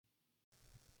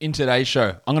In today's show,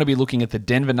 I'm going to be looking at the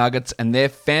Denver Nuggets and their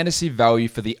fantasy value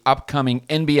for the upcoming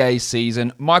NBA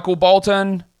season. Michael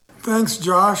Bolton. Thanks,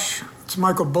 Josh. It's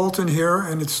Michael Bolton here,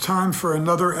 and it's time for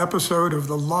another episode of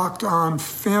the Locked On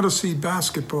Fantasy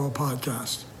Basketball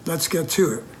Podcast. Let's get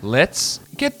to it. Let's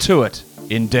get to it,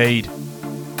 indeed.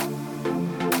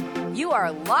 You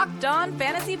are Locked On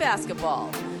Fantasy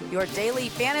Basketball, your daily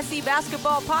fantasy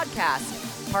basketball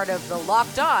podcast, part of the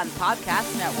Locked On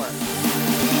Podcast Network.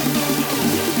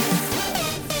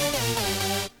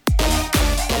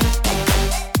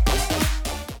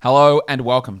 Hello and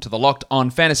welcome to the Locked On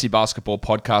Fantasy Basketball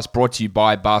Podcast brought to you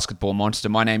by Basketball Monster.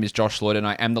 My name is Josh Lloyd and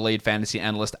I am the lead fantasy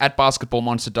analyst at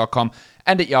basketballmonster.com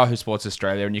and at Yahoo Sports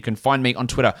Australia. And you can find me on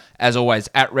Twitter, as always,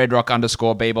 at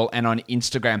redrock_Beeble and on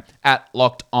Instagram at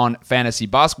Locked On Fantasy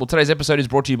Basketball. Today's episode is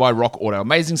brought to you by Rock Auto.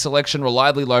 Amazing selection,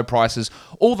 reliably low prices,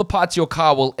 all the parts your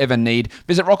car will ever need.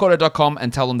 Visit rockauto.com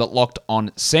and tell them that Locked On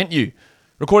sent you.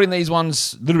 Recording these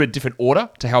ones a little bit different order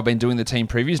to how I've been doing the team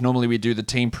previews. Normally we do the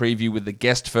team preview with the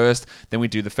guest first, then we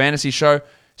do the fantasy show.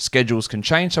 Schedules can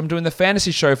change, so I'm doing the fantasy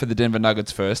show for the Denver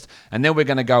Nuggets first, and then we're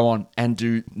going to go on and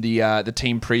do the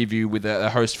team preview with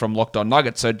a host from Locked On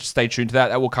Nuggets. So just stay tuned to that.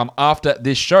 That will come after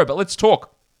this show. But let's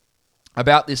talk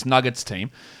about this Nuggets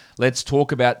team. Let's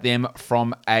talk about them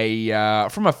from a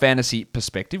fantasy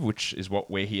perspective, which is what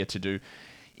we're here to do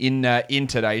in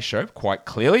today's show, quite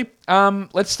clearly.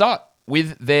 Let's start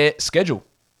with their schedule.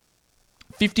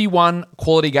 51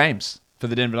 quality games for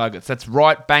the Denver Nuggets. That's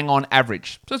right bang on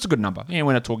average. So that's a good number.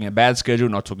 We're not talking a bad schedule,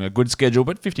 not talking a good schedule,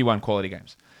 but 51 quality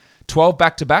games. 12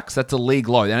 back-to-backs, that's a league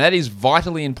low. And that is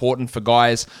vitally important for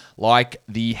guys like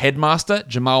the headmaster,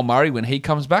 Jamal Murray, when he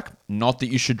comes back. Not that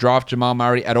you should draft Jamal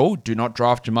Murray at all. Do not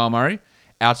draft Jamal Murray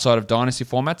outside of dynasty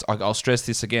formats. I'll stress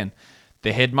this again.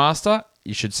 The headmaster,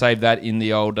 you should save that in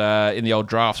the old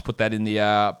drafts. Put that in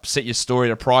the set your story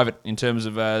to private in terms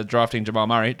of drafting Jamal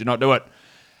Murray. Do not do it.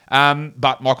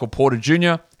 But Michael Porter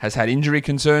Jr. has had injury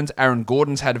concerns. Aaron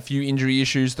Gordon's had a few injury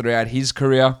issues throughout his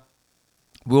career.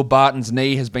 Will Barton's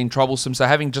knee has been troublesome. So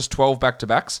having just 12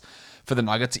 back-to-backs for the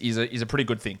Nuggets is a pretty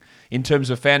good thing. In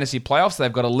terms of fantasy playoffs,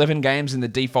 they've got 11 games in the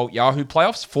default Yahoo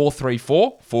playoffs,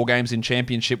 4-3-4, 4 games in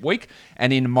championship week.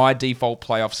 And in my default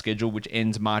playoff schedule, which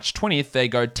ends March 20th, they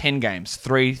go 10 games,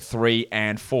 3, 3,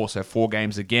 and 4. So 4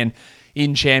 games again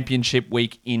in championship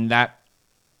week in that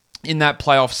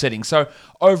playoff setting. So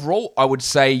overall, I would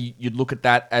say you'd look at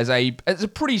that as a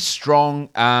pretty strong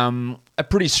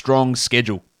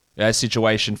schedule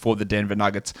situation for the Denver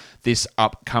Nuggets this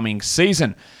upcoming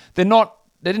season. They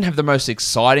didn't have the most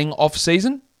exciting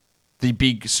off-season. The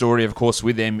big story, of course,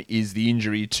 with them is the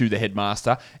injury to the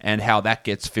headmaster and how that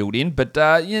gets filled in. But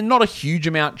not a huge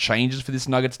amount changes for this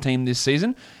Nuggets team this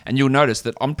season. And you'll notice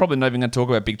that I'm probably not even going to talk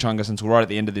about Big Chungus until right at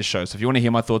the end of this show. So if you want to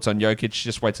hear my thoughts on Jokic,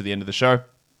 just wait till the end of the show.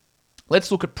 Let's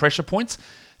look at pressure points,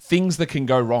 things that can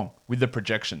go wrong with the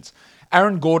projections.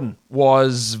 Aaron Gordon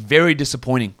was very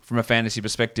disappointing from a fantasy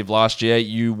perspective last year.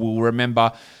 You will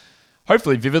remember,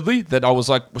 hopefully vividly, that I was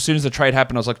like, as soon as the trade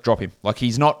happened, I was like, drop him. Like,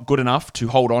 he's not good enough to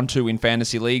hold on to in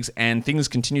fantasy leagues, and things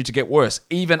continue to get worse.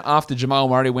 Even after Jamal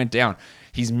Murray went down,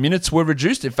 his minutes were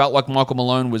reduced. It felt like Michael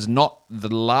Malone was not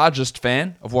the largest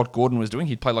fan of what Gordon was doing.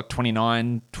 He'd play like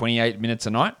 29, 28 minutes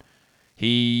a night.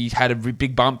 He had a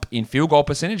big bump in field goal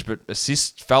percentage, but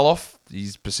assists fell off.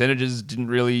 His percentages didn't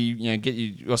really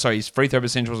his free throw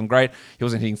percentage wasn't great. He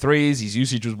wasn't hitting threes. His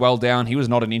usage was well down. He was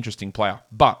not an interesting player.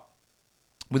 But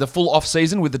with a full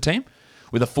off-season with the team,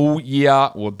 with a full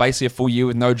year, or basically a full year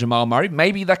with no Jamal Murray,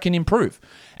 maybe that can improve.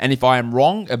 And if I am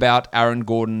wrong about Aaron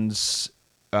Gordon's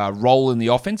role in the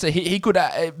offense, he could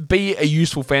be a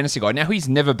useful fantasy guy. Now, he's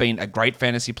never been a great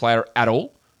fantasy player at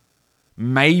all.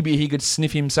 Maybe he could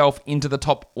sniff himself into the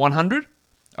top 100.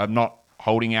 I'm not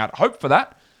holding out hope for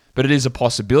that, but it is a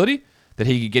possibility that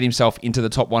he could get himself into the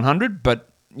top 100.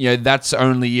 But that's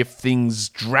only if things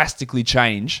drastically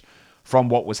change from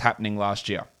what was happening last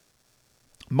year.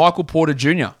 Michael Porter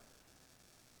Jr.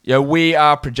 We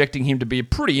are projecting him to be a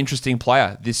pretty interesting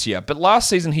player this year. But last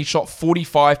season, he shot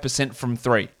 45% from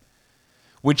 3,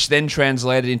 which then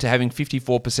translated into having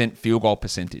 54% field goal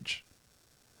percentage.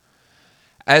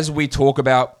 As we talk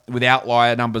about with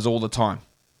outlier numbers all the time,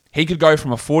 he could go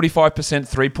from a 45%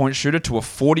 three-point shooter to a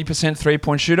 40%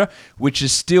 three-point shooter, which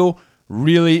is still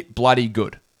really bloody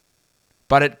good.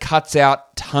 But it cuts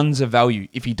out tons of value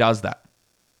if he does that.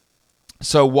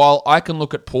 So while I can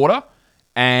look at Porter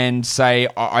and say,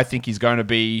 I think he's going to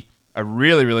be a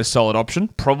really, really solid option,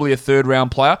 probably a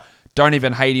third-round player, don't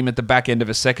even hate him at the back end of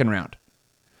a second round.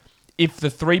 If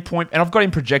the three-point... And I've got him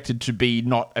projected to be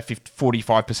not a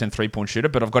 45% three-point shooter,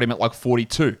 but I've got him at like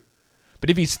 42. But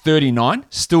if he's 39,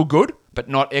 still good, but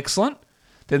not excellent,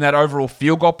 then that overall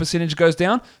field goal percentage goes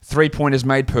down, 3-pointers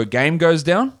made per game goes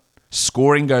down,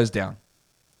 scoring goes down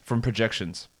from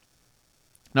projections.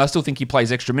 Now, I still think he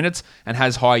plays extra minutes and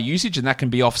has high usage, and that can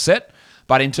be offset.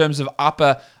 But in terms of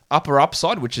upper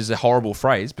upside, which is a horrible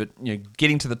phrase, but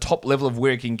getting to the top level of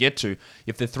where it can get to,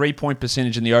 if the 3-point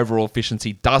percentage and the overall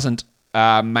efficiency doesn't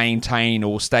maintain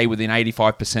or stay within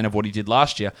 85% of what he did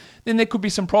last year, then there could be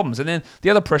some problems. And then the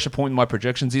other pressure point in my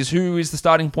projections is who is the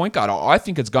starting point guard. I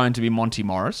think it's going to be Monty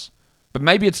Morris, but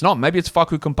maybe it's not. Maybe it's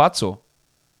Facu Campazzo.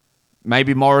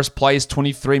 Maybe Morris plays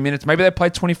 23 minutes. Maybe they play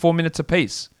 24 minutes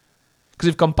apiece. Because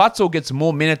if Campazzo gets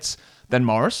more minutes than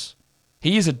Morris,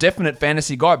 he is a definite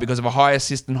fantasy guy because of a high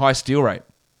assist and high steal rate.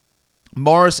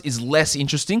 Morris is less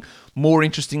interesting. More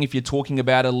interesting if you're talking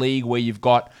about a league where you've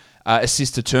got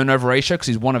assist to turnover ratio, because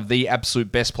he's one of the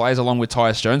absolute best players, along with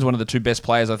Tyus Jones, one of the two best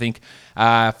players, I think,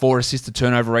 for assist to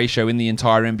turnover ratio in the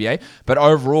entire NBA. But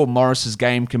overall, Morris's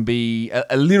game can be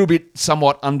a little bit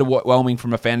somewhat underwhelming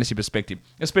from a fantasy perspective,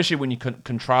 especially when you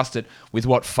contrast it with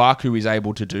what Facu is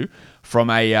able to do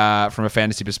from a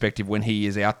fantasy perspective when he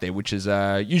is out there, which is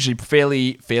usually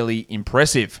fairly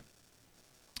impressive.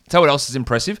 Tell what else is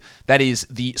impressive. That is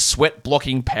the sweat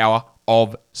blocking power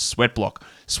of Sweatblock.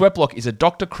 Sweatblock is a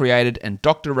doctor-created and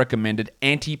doctor-recommended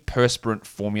antiperspirant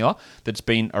formula that's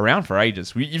been around for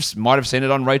ages. You might have seen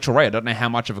it on Rachel Ray. I don't know how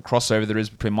much of a crossover there is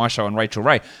between my show and Rachel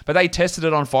Ray, but they tested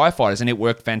it on firefighters and it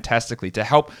worked fantastically to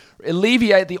help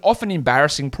alleviate the often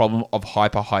embarrassing problem of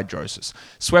hyperhidrosis.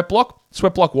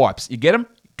 Sweatblock wipes. You get them?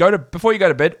 Before you go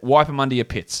to bed, wipe them under your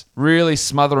pits. Really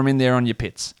smother them in there on your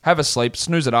pits. Have a sleep,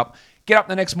 snooze it up, get up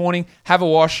the next morning, have a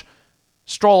wash,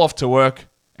 stroll off to work,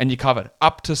 and you're covered.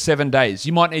 Up to 7 days.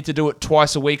 You might need to do it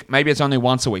twice a week. Maybe it's only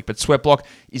once a week. But Sweatblock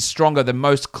is stronger than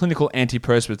most clinical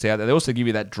antiperspirants out there. They also give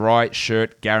you that dry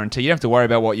shirt guarantee. You don't have to worry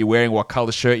about what you're wearing, what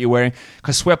color shirt you're wearing,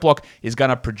 because Sweatblock is going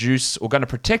to produce or going to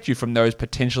protect you from those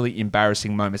potentially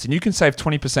embarrassing moments. And you can save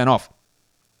 20% off.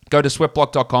 Go to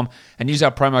sweatblock.com and use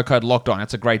our promo code LOCKEDON.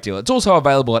 That's a great deal. It's also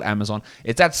available at Amazon.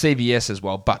 It's at CVS as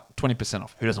well, but 20%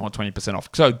 off. Who doesn't want 20% off?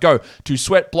 So go to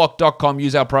sweatblock.com,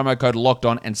 use our promo code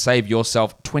LOCKEDON, and save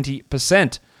yourself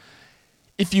 20%.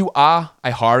 If you are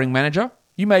a hiring manager,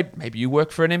 maybe you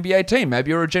work for an NBA team,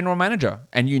 maybe you're a general manager,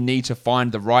 and you need to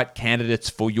find the right candidates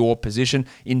for your position.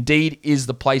 Indeed is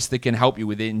the place that can help you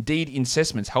with it. Indeed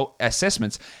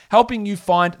assessments helping you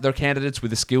find the candidates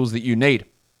with the skills that you need.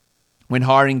 When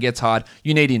hiring gets hard,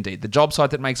 you need Indeed, the job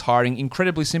site that makes hiring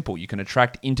incredibly simple. You can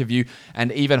attract, interview,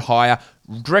 and even hire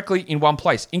directly in one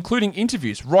place, including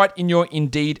interviews right in your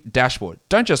Indeed dashboard.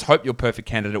 Don't just hope your perfect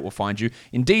candidate will find you.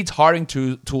 Indeed's hiring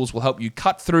tools will help you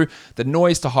cut through the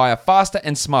noise to hire faster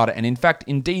and smarter. And in fact,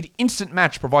 Indeed Instant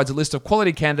Match provides a list of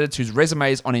quality candidates whose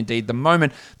resumes on Indeed the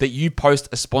moment that you post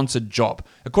a sponsored job.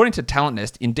 According to Talent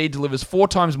Nest, Indeed delivers 4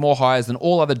 times more hires than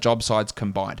all other job sites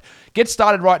combined. Get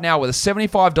started right now with a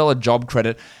 $75 job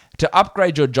credit to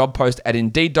upgrade your job post at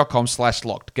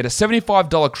Indeed.com/locked. Get a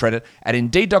 $75 credit at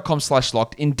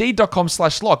Indeed.com/locked.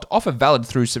 Indeed.com/locked. Offer valid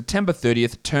through September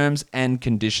 30th. Terms and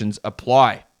conditions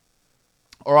apply.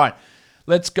 All right,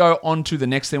 let's go on to the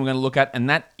next thing we're going to look at, and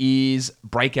that is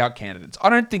breakout candidates. I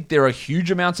don't think there are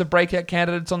huge amounts of breakout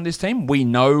candidates on this team. We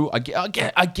know, I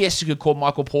guess you could call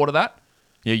Michael Porter that.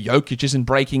 Jokic isn't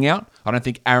breaking out. I don't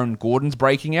think Aaron Gordon's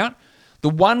breaking out. The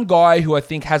one guy who I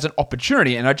think has an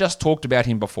opportunity, and I just talked about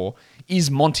him before, is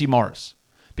Monty Morris.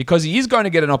 Because he is going to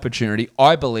get an opportunity,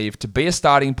 I believe, to be a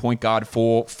starting point guard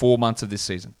for 4 months of this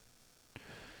season.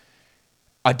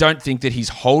 I don't think that he's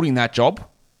holding that job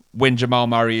when Jamal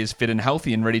Murray is fit and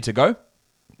healthy and ready to go.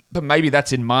 But maybe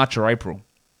that's in March or April.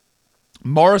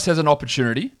 Morris has an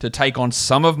opportunity to take on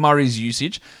some of Murray's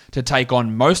usage, to take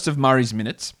on most of Murray's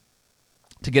minutes,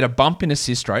 to get a bump in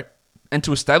assist rate, and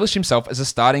to establish himself as a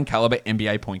starting caliber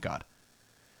NBA point guard.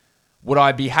 Would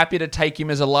I be happy to take him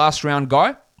as a last round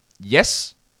guy?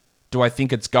 Yes. Do I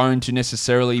think it's going to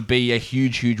necessarily be a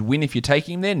huge win if you take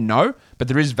him there? No. But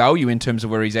there is value in terms of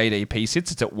where his ADP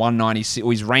sits. It's at 196,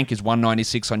 or his rank is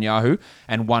 196 on Yahoo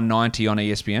and 190 on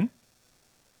ESPN.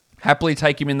 Happily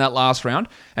take him in that last round,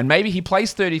 and maybe he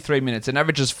plays 33 minutes and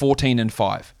averages 14 and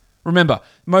 5. Remember,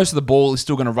 most of the ball is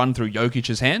still going to run through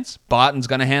Jokic's hands. Barton's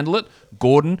going to handle it.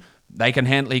 Gordon, he can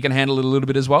handle it a little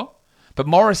bit as well. But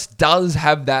Morris does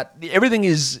have that. Everything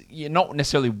is not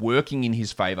necessarily working in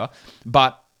his favor,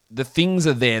 but the things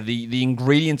are there. The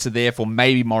ingredients are there for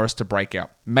maybe Morris to break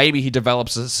out. Maybe he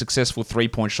develops a successful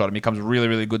three-point shot and becomes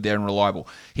really good there and reliable.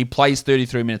 He plays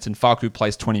 33 minutes and Facu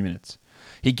plays 20 minutes.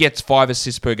 He gets 5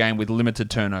 assists per game with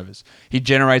limited turnovers. He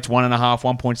generates 1.5,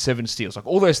 1.7 steals. Like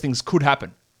all those things could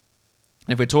happen.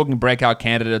 If we're talking breakout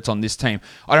candidates on this team,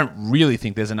 I don't really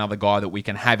think there's another guy that we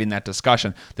can have in that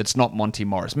discussion that's not Monty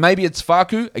Morris. Maybe it's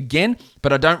Faku again,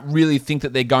 but I don't really think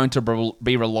that they're going to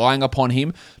be relying upon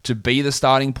him to be the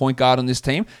starting point guard on this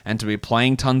team and to be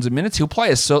playing tons of minutes. He'll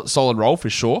play a solid role for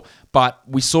sure, but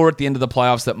we saw at the end of the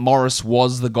playoffs that Morris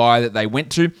was the guy that they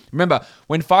went to. Remember,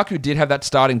 when Faku did have that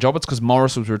starting job, it's because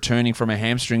Morris was returning from a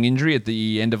hamstring injury at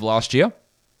the end of last year.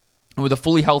 And with a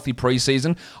fully healthy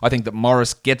preseason, I think that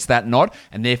Morris gets that nod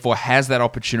and therefore has that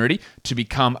opportunity to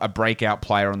become a breakout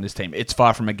player on this team. It's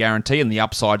far from a guarantee, and the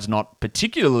upside's not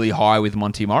particularly high with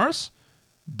Monty Morris,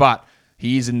 but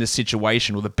he is in the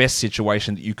situation, or the best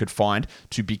situation that you could find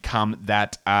to become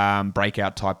that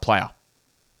breakout type player.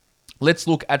 Let's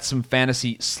look at some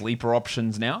fantasy sleeper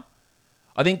options now.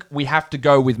 I think we have to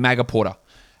go with Maga Porter.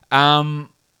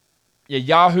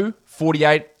 Yahoo,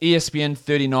 48, ESPN,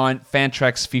 39,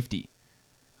 Fantrax, 50.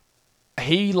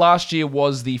 He last year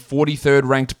was the 43rd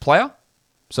ranked player,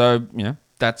 so,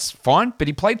 that's fine. But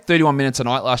he played 31 minutes a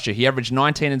night last year. He averaged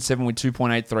 19 and 7 with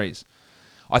 2.8 threes.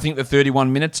 I think the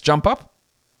 31 minutes jump up.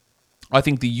 I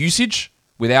think the usage,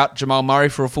 without Jamal Murray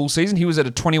for a full season, he was at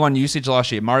a 21 usage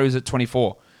last year. Murray was at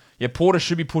 24. Yeah, Porter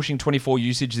should be pushing 24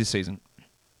 usage this season,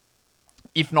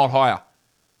 if not higher.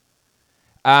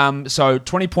 So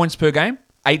 20 points per game,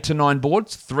 8 to 9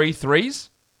 boards, 3 threes.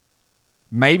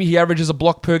 Maybe he averages a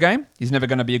block per game. He's never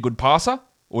going to be a good passer,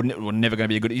 or never going to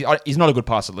be a good. He's not a good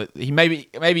passer. He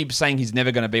maybe saying he's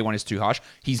never going to be one is too harsh.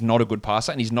 He's not a good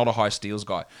passer, and he's not a high steals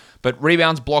guy. But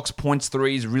rebounds, blocks, points,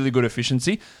 threes, really good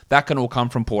efficiency. That can all come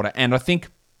from Porter, and I think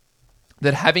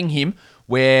that having him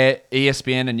where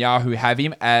ESPN and Yahoo have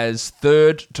him as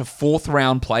 3rd to 4th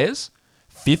round players,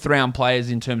 5th round players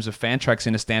in terms of Fantrax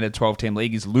in a standard 12-team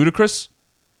league is ludicrous.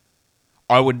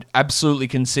 I would absolutely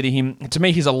consider him. To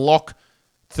me, he's a lock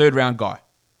 3rd round guy.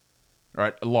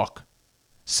 Right, a lock.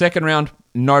 2nd round,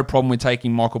 no problem with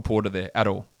taking Michael Porter there at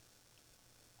all.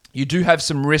 You do have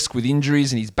some risk with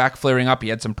injuries and he's back flaring up. He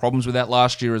had some problems with that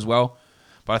last year as well.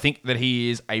 But I think that he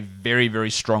is a very, very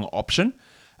strong option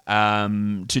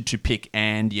to pick.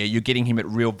 And yeah, you're getting him at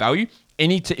real value.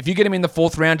 If you get him in the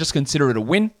 4th round, just consider it a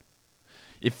win.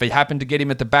 If they happen to get him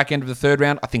at the back end of the 3rd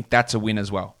round, I think that's a win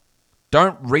as well.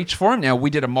 Don't reach for him. Now, we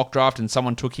did a mock draft and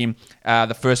someone took him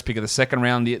the first pick of the 2nd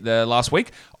round the last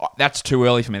week. That's too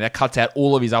early for me. That cuts out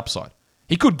all of his upside.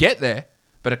 He could get there,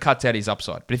 but it cuts out his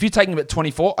upside. But if you're taking him at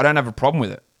 24, I don't have a problem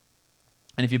with it.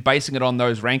 And if you're basing it on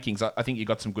those rankings, I think you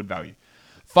got some good value.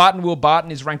 Farton Will Barton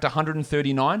is ranked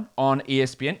 139 on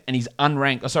ESPN, and he's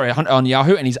unranked. On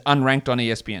Yahoo, and he's unranked on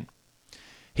ESPN.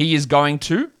 He is going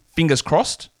to, fingers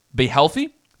crossed, be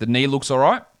healthy. The knee looks all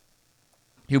right.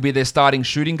 He'll be their starting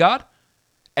shooting guard,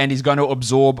 and he's going to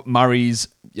absorb Murray's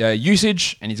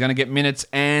usage, and he's going to get minutes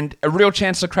and a real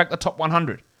chance to crack the top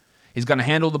 100. He's going to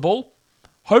handle the ball.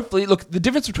 Hopefully, look, the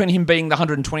difference between him being the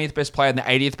 120th best player and the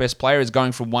 80th best player is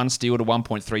going from 1 steal to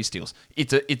 1.3 steals.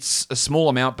 It's a small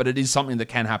amount, but it is something that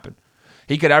can happen.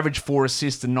 He could average 4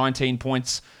 assists and 19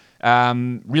 points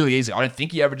really easy. I don't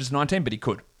think he averages 19, but he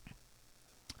could.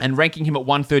 And ranking him at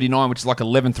 139, which is like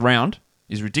 11th round,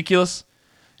 is ridiculous.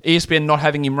 ESPN not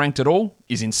having him ranked at all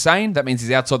is insane. That means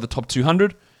he's outside the top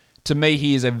 200. To me,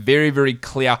 he is a very, very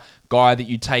clear guy that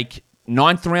you take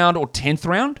 9th round or 10th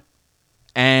round,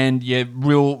 and yeah,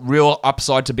 real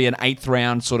upside to be an 8th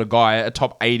round sort of guy, a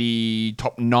top 80,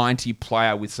 top 90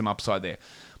 player with some upside there.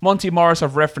 Monty Morris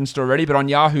I've referenced already, but on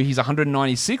Yahoo, he's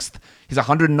 196th. He's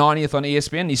 190th on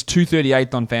ESPN. He's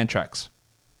 238th on Fantrax.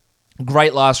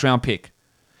 Great last round pick.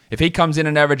 If he comes in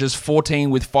and averages 14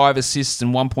 with 5 assists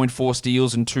and 1.4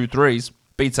 steals and 2 threes,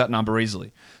 beats that number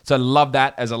easily. So love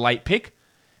that as a late pick.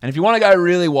 And if you want to go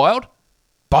really wild,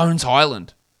 Bones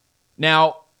Highland.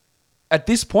 Now, at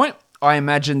this point, I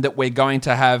imagine that we're going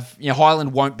to have...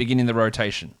 Highland won't begin in the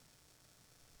rotation.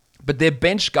 But their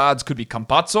bench guards could be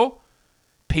Campazzo,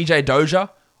 PJ Dozier,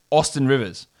 Austin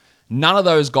Rivers. None of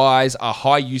those guys are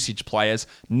high usage players.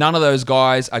 None of those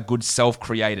guys are good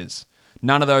self-creators.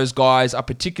 None of those guys are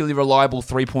particularly reliable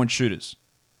three-point shooters.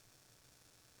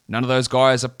 None of those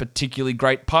guys are particularly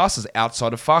great passers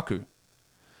outside of Faku.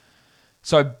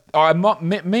 So I'm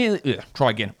mainly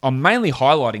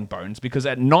highlighting Bones because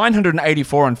at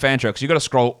 984 on Fantrax, you've got to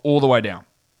scroll all the way down.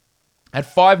 At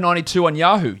 592 on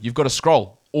Yahoo, you've got to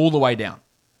scroll all the way down.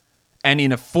 And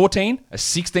in a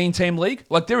 16-team league,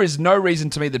 there is no reason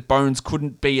to me that Bones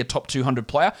couldn't be a top 200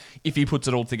 player if he puts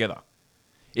it all together.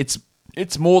 It's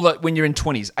more that when you're in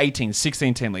 20s, 18s,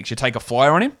 16-team leagues, you take a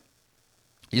flyer on him,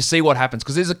 you see what happens,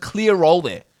 because there's a clear role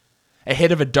there.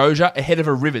 Ahead of a Dozier, ahead of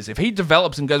a Rivers. If he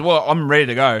develops and goes, well, I'm ready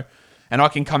to go, and I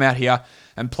can come out here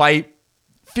and play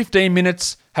 15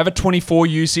 minutes, have a 24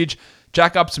 usage,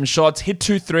 jack up some shots, hit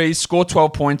 2 threes, score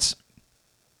 12 points,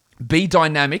 be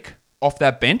dynamic off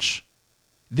that bench,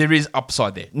 there is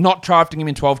upside there. Not drafting him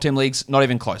in 12-team leagues, not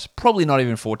even close. Probably not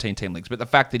even 14-team leagues. But the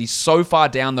fact that he's so far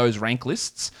down those rank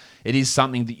lists, it is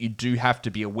something that you do have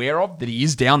to be aware of, that he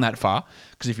is down that far.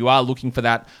 Because if you are looking for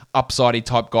that upsidey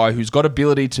type guy who's got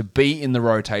ability to be in the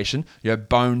rotation,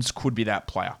 Bones could be that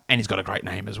player. And he's got a great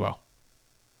name as well.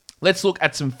 Let's look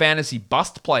at some fantasy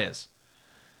bust players.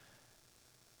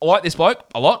 I like this bloke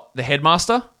a lot. The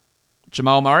headmaster,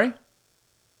 Jamal Murray.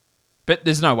 But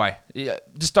there's no way.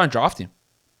 Just don't draft him.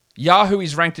 Yahoo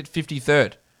is ranked at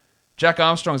 53rd. Jack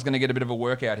Armstrong's going to get a bit of a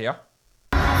workout here.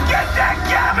 Get that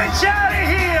garbage out of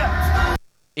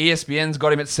here! ESPN's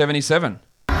got him at 77.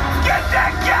 Get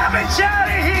that garbage out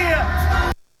of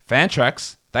here!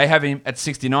 Fantrax, they have him at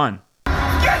 69. Get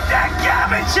that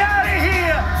garbage out of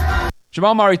here!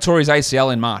 Jamal Murray tore his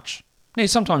ACL in March. Now,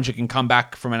 sometimes you can come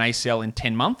back from an ACL in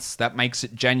 10 months. That makes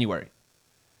it January.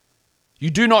 You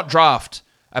do not draft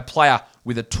a player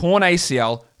with a torn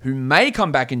ACL who may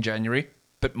come back in January,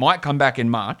 but might come back in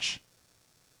March,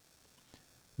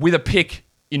 with a pick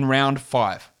in round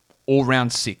 5 or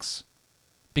round 6.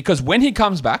 Because when he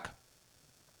comes back,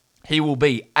 he will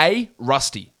be A,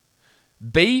 rusty,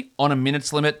 B, on a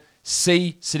minutes limit,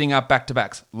 C, sitting up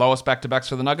back-to-backs. Lowest back-to-backs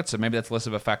for the Nuggets, so maybe that's less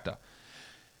of a factor.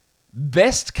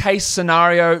 Best case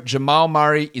scenario, Jamal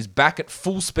Murray is back at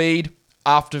full speed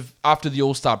after the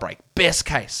All-Star break. Best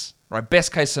case, right?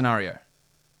 Best case scenario.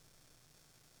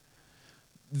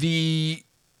 The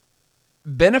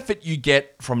benefit you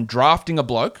get from drafting a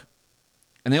bloke,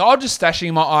 and then I'll just stash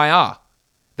him my IR.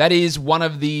 That is one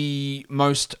of the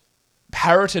most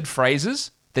parroted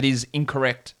phrases that is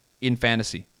incorrect in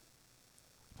fantasy.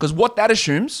 Because what that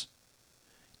assumes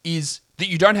is that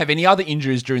you don't have any other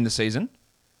injuries during the season.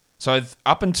 So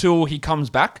up until he comes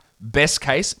back, best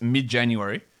case,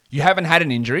 mid-January, you haven't had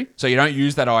an injury, so you don't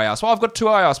use that IR. So I've got 2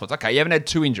 IR spots. Okay, you haven't had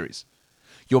 2 injuries.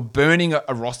 You're burning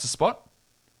a roster spot.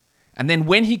 And then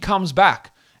when he comes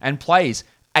back and plays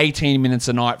 18 minutes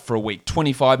a night for a week,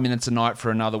 25 minutes a night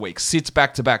for another week, sits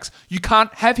back-to-backs, you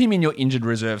can't have him in your injured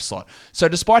reserve slot. So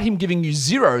despite him giving you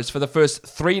zeros for the first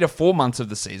 3 to 4 months of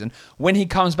the season, when he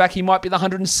comes back, he might be the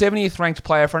 170th ranked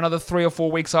player for another 3 or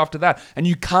 4 weeks after that. And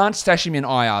you can't stash him in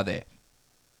IR there.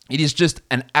 It is just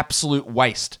an absolute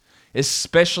waste,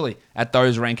 especially at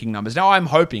those ranking numbers. Now, I'm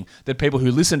hoping that people who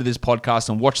listen to this podcast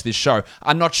and watch this show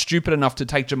are not stupid enough to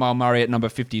take Jamal Murray at number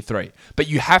 53. But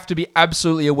you have to be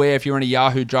absolutely aware if you're in a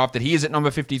Yahoo draft that he is at number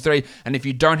 53, and if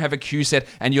you don't have a Q set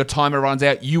and your timer runs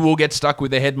out, you will get stuck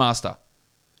with the headmaster.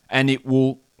 And it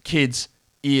will, kids,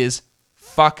 ears,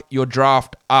 fuck your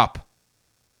draft up.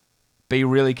 Be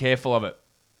really careful of it.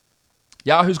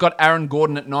 Yahoo's got Aaron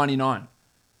Gordon at 99.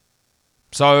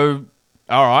 So,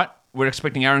 all right. We're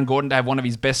expecting Aaron Gordon to have one of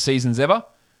his best seasons ever.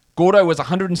 Gordo was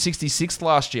 166th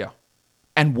last year.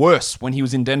 And worse when he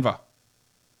was in Denver.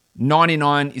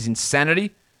 99 is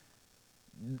insanity.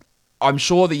 I'm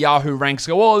sure the Yahoo ranks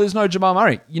go, oh, there's no Jamal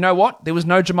Murray. You know what? There was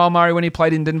no Jamal Murray when he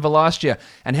played in Denver last year.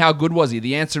 And how good was he?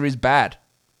 The answer is bad.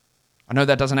 I know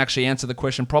that doesn't actually answer the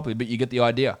question properly, but you get the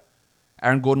idea.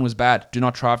 Aaron Gordon was bad. Do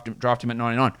not draft him at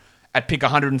 99. At pick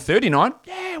 139,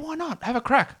 yeah, why not? Have a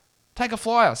crack. Take a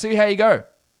flyer. See how you go.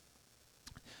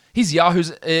 His Yahoo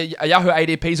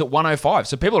ADP is at 105,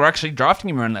 so people are actually drafting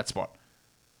him around that spot.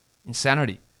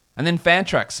 Insanity. And then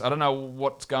Fantrax. I don't know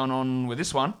what's going on with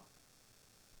this one.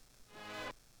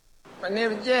 My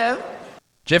name is Jeff.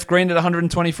 Jeff Green at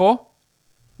 124.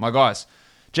 My guys.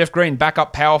 Jeff Green,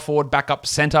 backup power forward, backup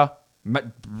center.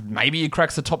 Maybe he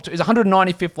cracks the top 2. He's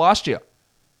 195th last year.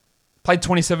 Played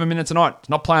 27 minutes a night. He's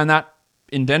not playing that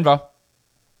in Denver.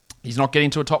 He's not getting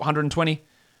to a top 120.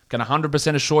 Can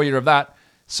 100% assure you of that.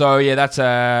 So, yeah,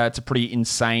 it's a pretty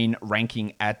insane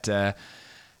ranking at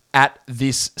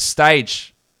this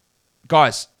stage.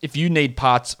 Guys, if you need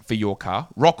parts for your car,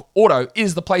 Rock Auto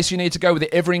is the place you need to go with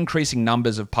the ever-increasing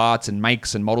numbers of parts and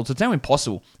makes and models. It's now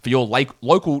impossible for your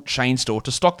local chain store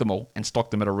to stock them all and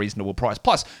stock them at a reasonable price.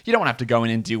 Plus, you don't want to have to go in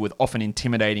and deal with often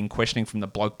intimidating questioning from the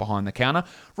bloke behind the counter.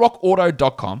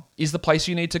 RockAuto.com is the place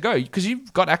you need to go because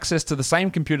you've got access to the same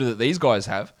computer that these guys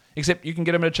have, except you can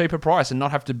get them at a cheaper price and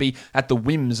not have to be at the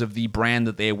whims of the brand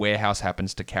that their warehouse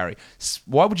happens to carry.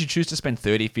 Why would you choose to spend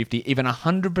 30, 50, even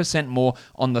 100% more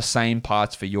on the same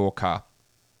parts for your car?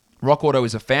 Rock Auto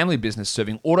is a family business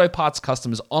serving auto parts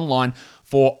customers online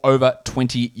for over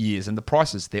 20 years. And the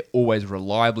prices, they're always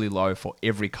reliably low for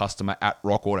every customer at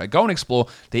Rock Auto. Go and explore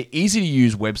their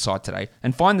easy-to-use website today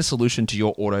and find the solution to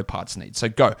your auto parts needs. So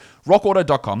go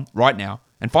rockauto.com right now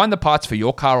and find the parts for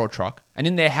your car or truck. And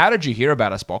in their How Did You Hear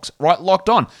About Us box, write Locked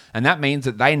On. And that means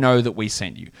that they know that we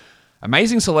sent you.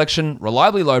 Amazing selection,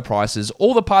 reliably low prices,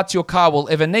 all the parts your car will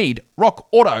ever need.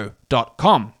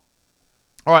 RockAuto.com.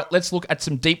 All right, let's look at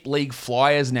some deep league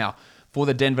flyers now for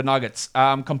the Denver Nuggets.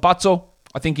 Campazzo,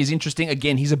 I think, is interesting.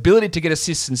 Again, his ability to get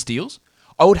assists and steals.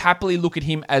 I would happily look at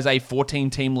him as a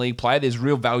 14-team league player. There's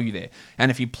real value there.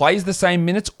 And if he plays the same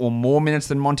minutes or more minutes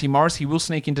than Monty Morris, he will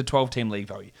sneak into 12-team league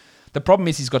value. The problem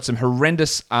is he's got some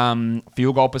horrendous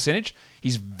field goal percentage.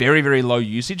 He's very, very low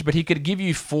usage, but he could give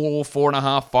you 4,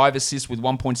 4.5, 5 assists with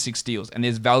 1.6 steals, and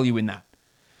there's value in that.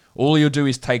 All he'll do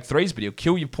is take threes, but he'll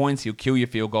kill your points, he'll kill your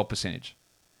field goal percentage.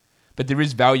 But there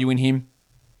is value in him.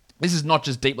 This is not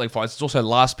just deep league flyers, it's also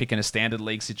last pick in a standard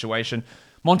league situation.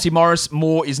 Monty Morris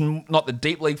more is not the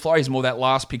deep league flyer, he's more that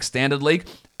last pick standard league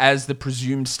as the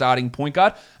presumed starting point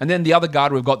guard. And then the other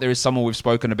guard we've got there is someone we've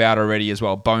spoken about already as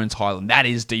well, Bones Hyland. That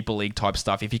is deeper league type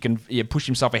stuff. If he can push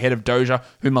himself ahead of Dozier,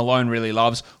 who Malone really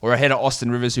loves, or ahead of Austin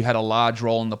Rivers, who had a large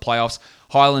role in the playoffs,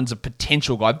 Hyland's a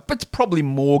potential guy, but it's probably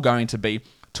more going to be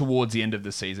towards the end of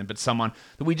the season, but someone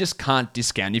that we just can't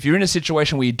discount. If you're in a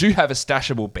situation where you do have a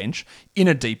stashable bench in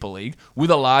a deeper league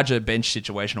with a larger bench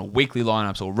situation or weekly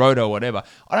lineups or roto or whatever,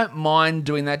 I don't mind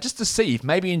doing that just to see if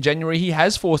maybe in January he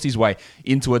has forced his way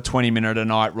into a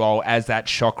 20-minute-a-night role as that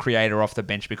shot creator off the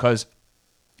bench, because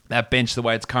that bench, the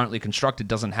way it's currently constructed,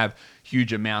 doesn't have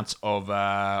huge amounts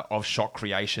of shot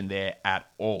creation there at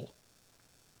all.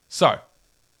 So,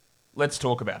 let's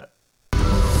talk about it.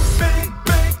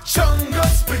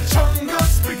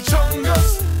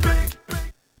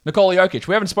 Nikola Jokic.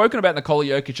 We haven't spoken about Nikola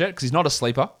Jokic yet because he's not a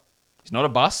sleeper. He's not a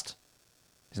bust.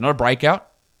 He's not a breakout.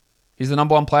 He's the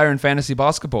number one player in fantasy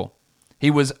basketball.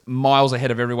 He was miles ahead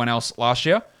of everyone else last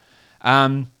year.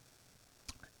 What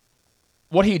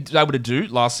he was able to do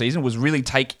last season was really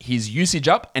take his usage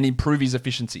up and improve his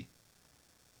efficiency.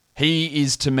 He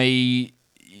is, to me,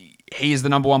 he is the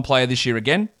number one player this year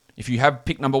again. If you have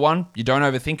pick number one, you don't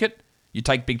overthink it. You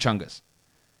take big chungus.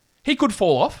 He could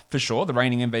fall off, for sure, the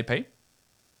reigning MVP.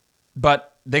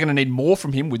 But they're going to need more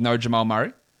from him with no Jamal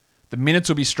Murray. The minutes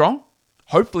will be strong.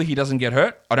 Hopefully he doesn't get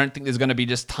hurt. I don't think there's going to be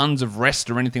just tons of rest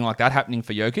or anything like that happening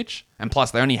for Jokic. And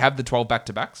plus, they only have the 12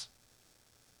 back-to-backs.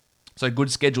 So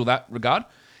good schedule that regard.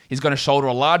 He's going to shoulder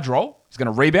a large role. He's going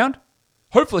to rebound.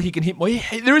 Hopefully he can hit more.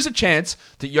 There is a chance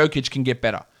that Jokic can get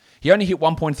better. He only hit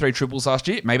 1.3 triples last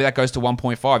year. Maybe that goes to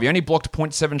 1.5. He only blocked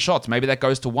 0.7 shots. Maybe that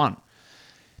goes to 1.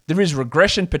 There is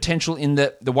regression potential in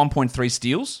the 1.3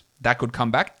 steals. That could come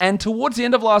back. And towards the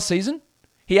end of last season,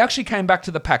 he actually came back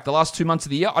to the pack the last 2 months of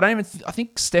the year. I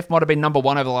think Steph might have been number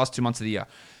one over the last 2 months of the year.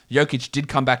 Jokic did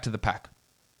come back to the pack.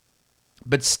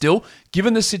 But still,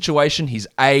 given the situation, his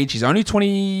age, he's only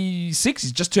 26.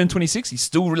 He's just turned 26. He's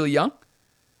still really young.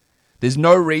 There's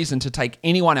no reason to take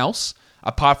anyone else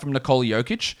apart from Nikola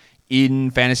Jokic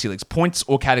in fantasy leagues, points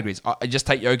or categories. I just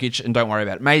take Jokic and don't worry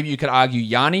about it. Maybe you could argue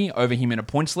Yanni over him in a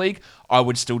points league. I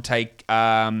would still take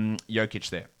Jokic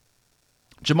there.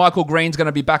 JaMychal Green's going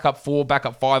to be backup 4,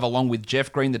 backup 5, along with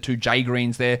Jeff Green, the two J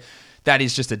Greens there. That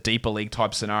is just a deeper league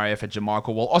type scenario for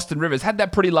JaMychal. Well, Austin Rivers had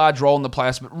that pretty large role in the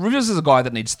playoffs, but Rivers is a guy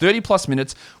that needs 30-plus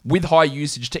minutes with high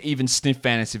usage to even sniff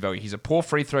fantasy value. He's a poor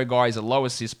free throw guy. He's a low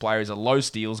assist player. He's a low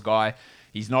steals guy.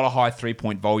 He's not a high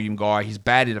three-point volume guy. He's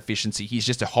bad at efficiency. He's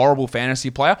just a horrible fantasy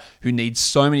player who needs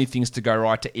so many things to go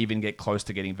right to even get close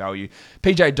to getting value.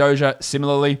 PJ Dozier,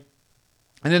 similarly.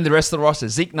 And then the rest of the roster,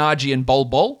 Zeke Naji and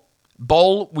Bol.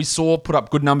 Bol, we saw, put up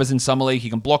good numbers in Summer League. He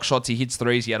can block shots. He hits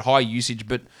threes. He had high usage,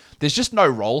 but there's just no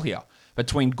role here.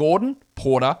 Between Gordon,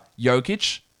 Porter,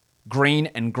 Jokic, Green,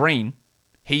 and Green,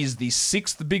 he's the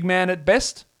sixth big man at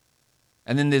best.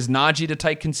 And then there's Naji to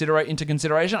take into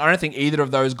consideration. I don't think either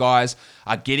of those guys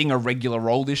are getting a regular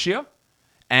role this year.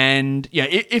 And yeah,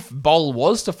 if Bol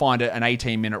was to find an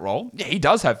 18-minute role, yeah, he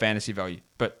does have fantasy value,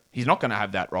 but he's not going to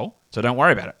have that role, so don't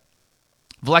worry about it.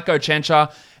 Vlatko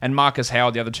Čančar and Marcus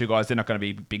Howard, the other two guys, they're not going to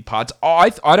be big parts. I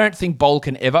don't think Bol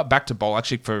can ever, back to Bol,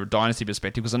 actually for a dynasty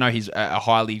perspective, because I know he's a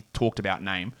highly talked about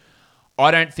name.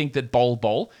 I don't think that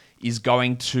Bol is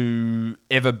going to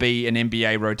ever be an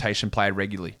NBA rotation player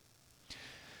regularly.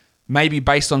 Maybe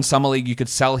based on Summer League, you could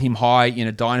sell him high in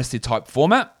a dynasty type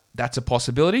format. That's a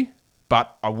possibility,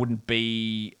 but I wouldn't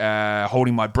be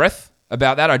holding my breath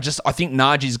about that. I think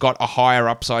Naji's got a higher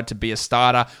upside to be a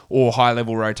starter or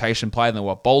high-level rotation player than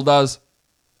what Bol does.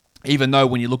 Even though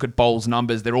when you look at Bol's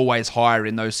numbers, they're always higher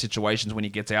in those situations when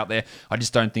he gets out there. I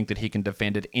just don't think that he can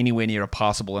defend at anywhere near a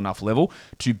passable enough level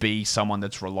to be someone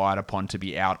that's relied upon to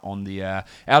be out on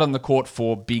the court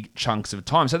for big chunks of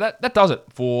time. So that does it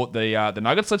for the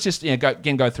Nuggets. Let's just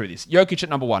go through this. Jokic at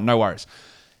number 1, no worries.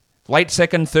 Late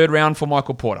second, third round for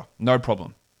Michael Porter, no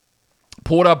problem.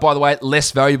 Porter, by the way,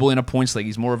 less valuable in a points league.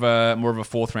 He's more of a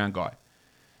fourth round guy.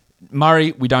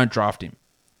 Murray, we don't draft him.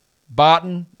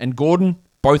 Barton and Gordon,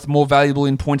 both more valuable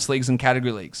in points leagues and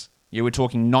category leagues. Yeah, we're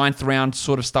talking 9th round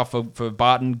sort of stuff for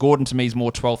Barton. Gordon, to me, is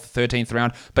more 12th, 13th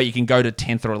round, but you can go to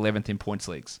 10th or 11th in points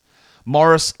leagues.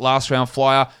 Morris, last round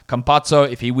flyer. Campazzo,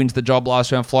 if he wins the job,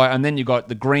 last round flyer. And then you got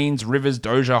the Greens, Rivers,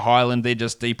 Dozier, Highland. They're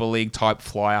just deeper league type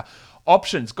flyer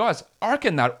options. Guys, I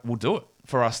reckon that will do it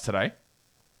for us today.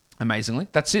 Amazingly.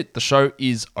 That's it. The show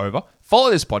is over.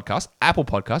 Follow this podcast, Apple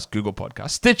Podcasts, Google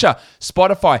Podcasts, Stitcher,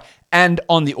 Spotify, and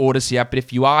on the Odyssey app. But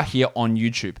if you are here on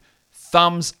YouTube,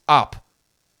 thumbs up.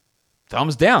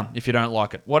 Thumbs down if you don't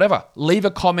like it. Whatever. Leave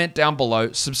a comment down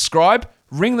below. Subscribe.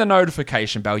 Ring the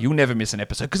notification bell. You'll never miss an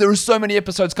episode because there are so many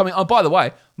episodes coming. Oh, by the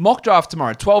way, mock draft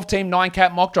tomorrow. 12-team,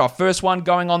 9-cap mock draft. First one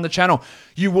going on the channel.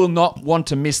 You will not want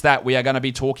to miss that. We are going to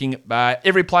be talking about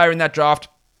every player in that draft.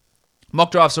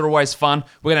 Mock drafts are always fun.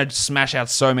 We're going to smash out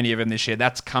so many of them this year.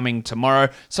 That's coming tomorrow.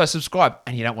 So subscribe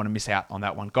and you don't want to miss out on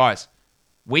that one. Guys,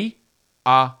 we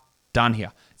are done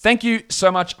here. Thank you so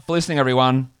much for listening,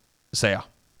 everyone. See ya.